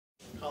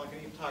Colin,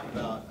 can you talk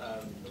about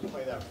the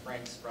play that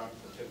Frank sprung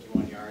for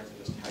 51 yards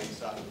and just how you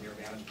saw it from your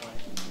vantage point?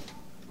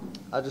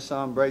 I just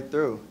saw him break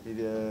through. He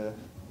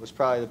was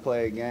probably the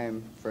play of the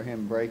game for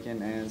him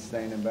breaking and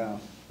staying in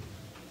bounds.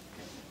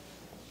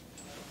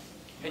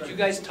 Had you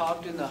guys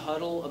talked in the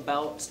huddle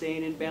about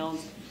staying in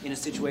bounds in a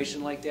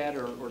situation like that,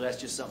 or that's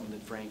just something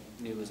that Frank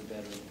knew as a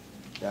veteran?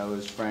 That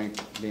was Frank,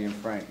 being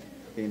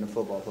a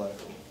football player.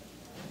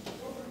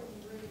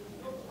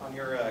 On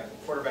your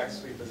quarterback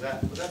sweep, was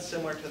that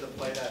similar to the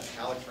play that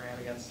Alex ran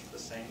against the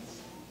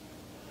Saints?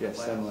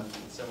 Yes, similar.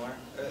 Similar.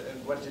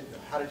 And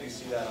how did you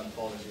see that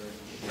unfold as you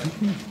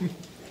were?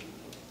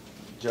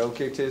 Joe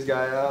kicked his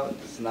guy out.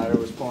 Snyder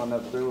was pulling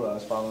up through. I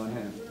was following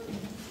him.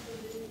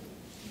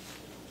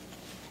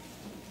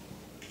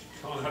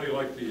 Colin, how do you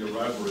like the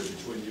rivalry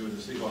between you and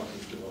the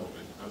Seahawks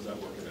developing? How's that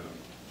working out?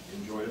 You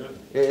enjoying it?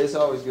 It's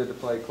always good to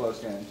play close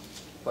games,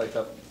 play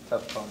tough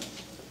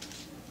opponents.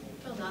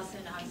 Phil Dawson,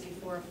 obviously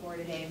 4-4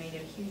 today, made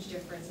a huge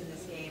difference in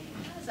this game.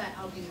 How does that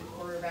help you as a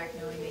quarterback,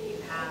 knowing that you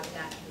have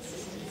that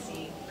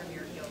consistency from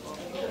your field goal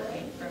kicker,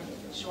 from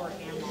short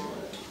and long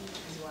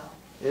as well?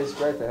 It's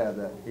great to have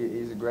that.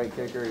 He's a great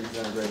kicker. He's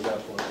done a great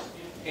job for us.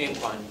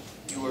 Antoine,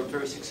 you were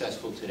very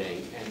successful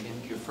today, and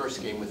in your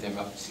first game with them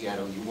up in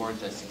Seattle, you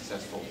weren't as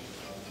successful.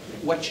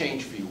 What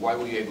changed for you? Why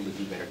were you able to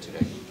do better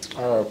today?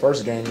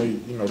 First game,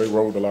 they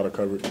rolled a lot of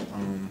coverage.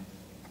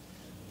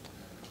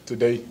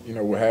 Today,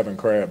 we're having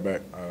Crab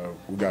back.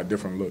 We got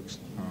different looks,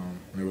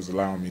 and it was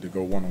allowing me to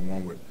go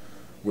one-on-one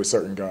with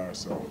certain guys.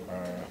 So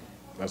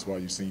that's why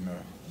you've seen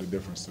the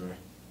difference today.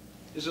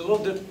 It's a little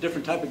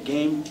different type of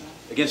game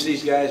against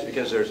these guys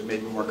because there's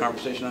maybe more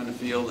conversation on the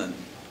field and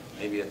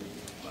maybe a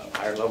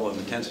higher level of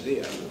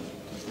intensity.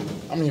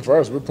 I mean, for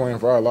us, we're playing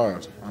for our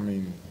lives. I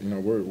mean,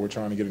 we're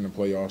trying to get in the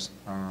playoffs.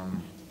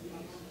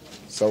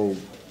 So,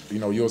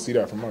 you'll see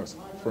that from us.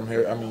 From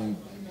here, I mean,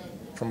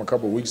 from a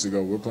couple of weeks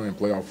ago, we're playing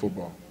playoff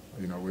football.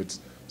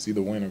 It's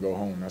either win or go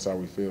home. That's how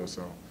we feel.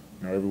 So,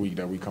 every week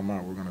that we come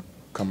out, we're going to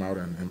come out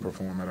and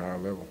perform at a high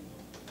level.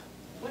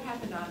 What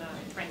happened on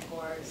Frank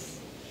Gore's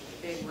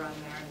big run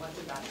there, and what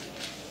did that mean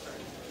for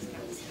his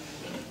guys?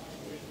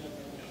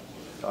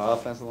 The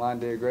offensive line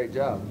did a great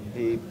job.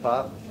 He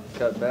popped,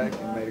 cut back,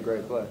 and made a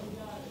great play.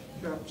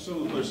 Yeah,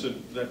 so there's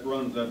that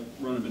run had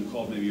been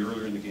called maybe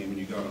earlier in the game, and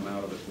you got him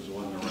out of it because it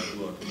wasn't the right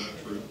look. Is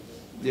that true?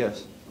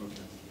 Yes.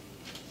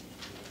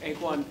 Okay.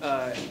 Antoine,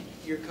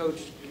 your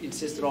coach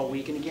insisted all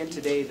week and again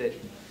today that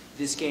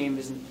this game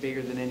isn't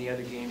bigger than any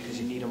other game because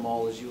you need them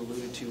all, as you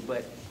alluded to.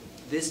 But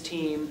this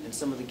team and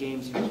some of the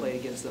games you played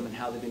against them and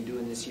how they've been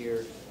doing this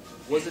year,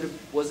 was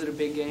it a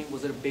big game?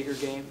 Was it a bigger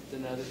game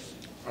than others?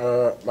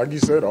 Like you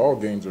said, all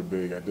games are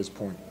big at this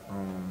point.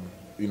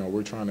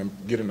 We're trying to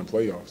get in the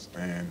playoffs,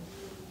 and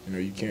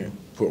you can't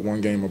put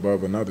one game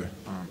above another.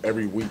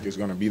 Every week is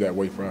going to be that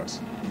way for us.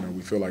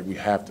 We feel like we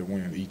have to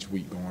win each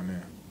week going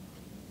in.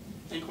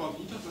 Antoine,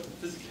 can you talk about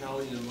the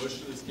physicality and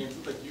emotion of this game? It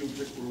looked like you and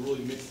Vic were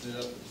really mixing it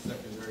up at the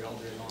secondary all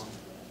day long.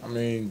 I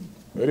mean,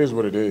 it is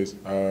what it is.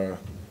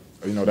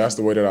 That's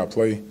the way that I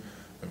play.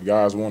 If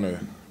guys want to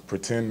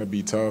pretend to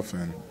be tough,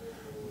 and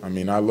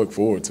I look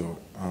forward to it.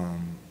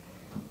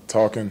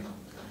 Talking,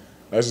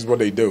 that's just what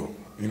they do.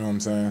 You know what I'm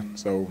saying?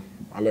 So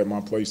I let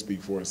my play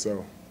speak for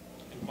itself.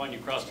 Antoine, you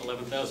crossed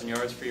 11,000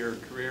 yards for your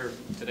career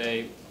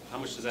today. How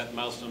much does that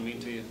milestone mean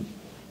to you?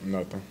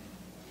 Nothing.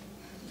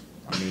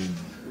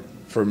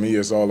 For me,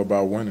 it's all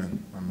about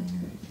winning.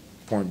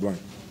 Point blank.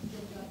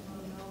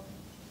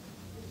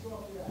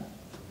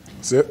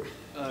 That's it.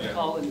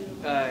 Colin, you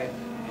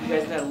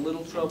guys had a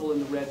little trouble in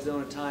the red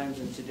zone at times,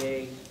 and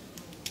today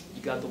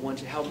you got the one.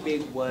 How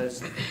big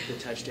was the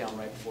touchdown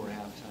right before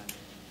halftime?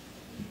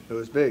 It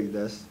was big.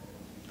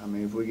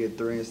 If we get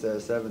 3 instead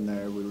of 7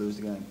 there, we lose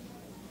the game.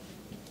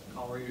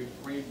 Colin,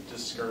 were you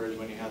discouraged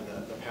when you had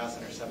the pass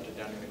intercepted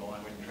down near the goal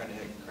line when you were trying to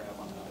hit Crab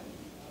on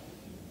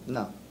that?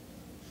 No.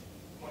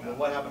 Well,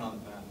 what happened on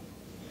the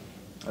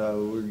pass?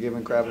 We were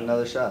giving Crab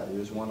another shot. He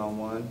was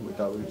one-on-one. We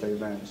thought we could take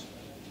advantage.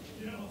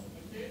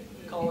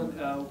 Colin,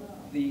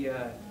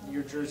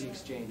 your jersey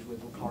exchange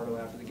with Ricardo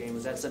after the game,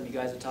 was that something you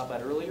guys had talked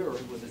about earlier, or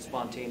was it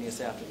spontaneous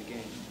after the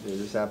game? It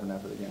just happened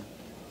after the game.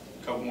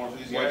 A couple more for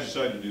these guys. Why'd you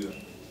decide to do that?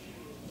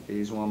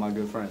 He's one of my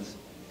good friends.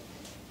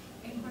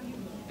 Antoine,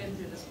 you've been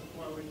through this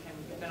before.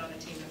 You've been on a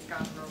team that's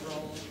gotten a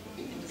role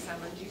in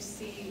December. Do you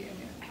see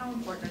how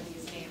important are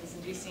these games,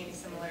 and do you see any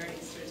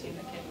similarities to a team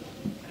that can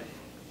kind of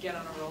get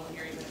on a roll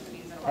here, even if it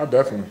isn't? Oh,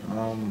 definitely.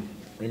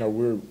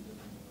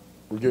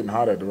 We're getting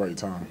hot at the right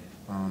time,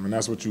 and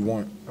that's what you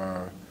want.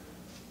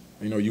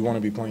 You want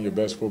to be playing your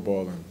best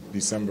football in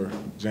December,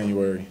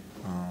 January.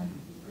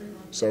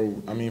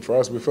 For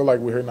us, we feel like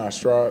we're hitting our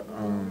stride.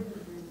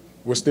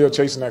 We're still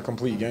chasing that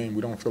complete game.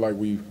 We don't feel like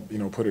we,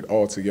 put it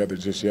all together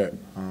just yet.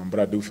 But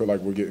I do feel like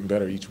we're getting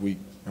better each week,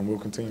 and we'll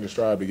continue to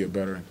strive to get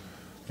better.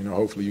 And,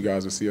 hopefully you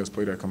guys will see us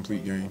play that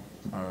complete game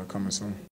coming soon.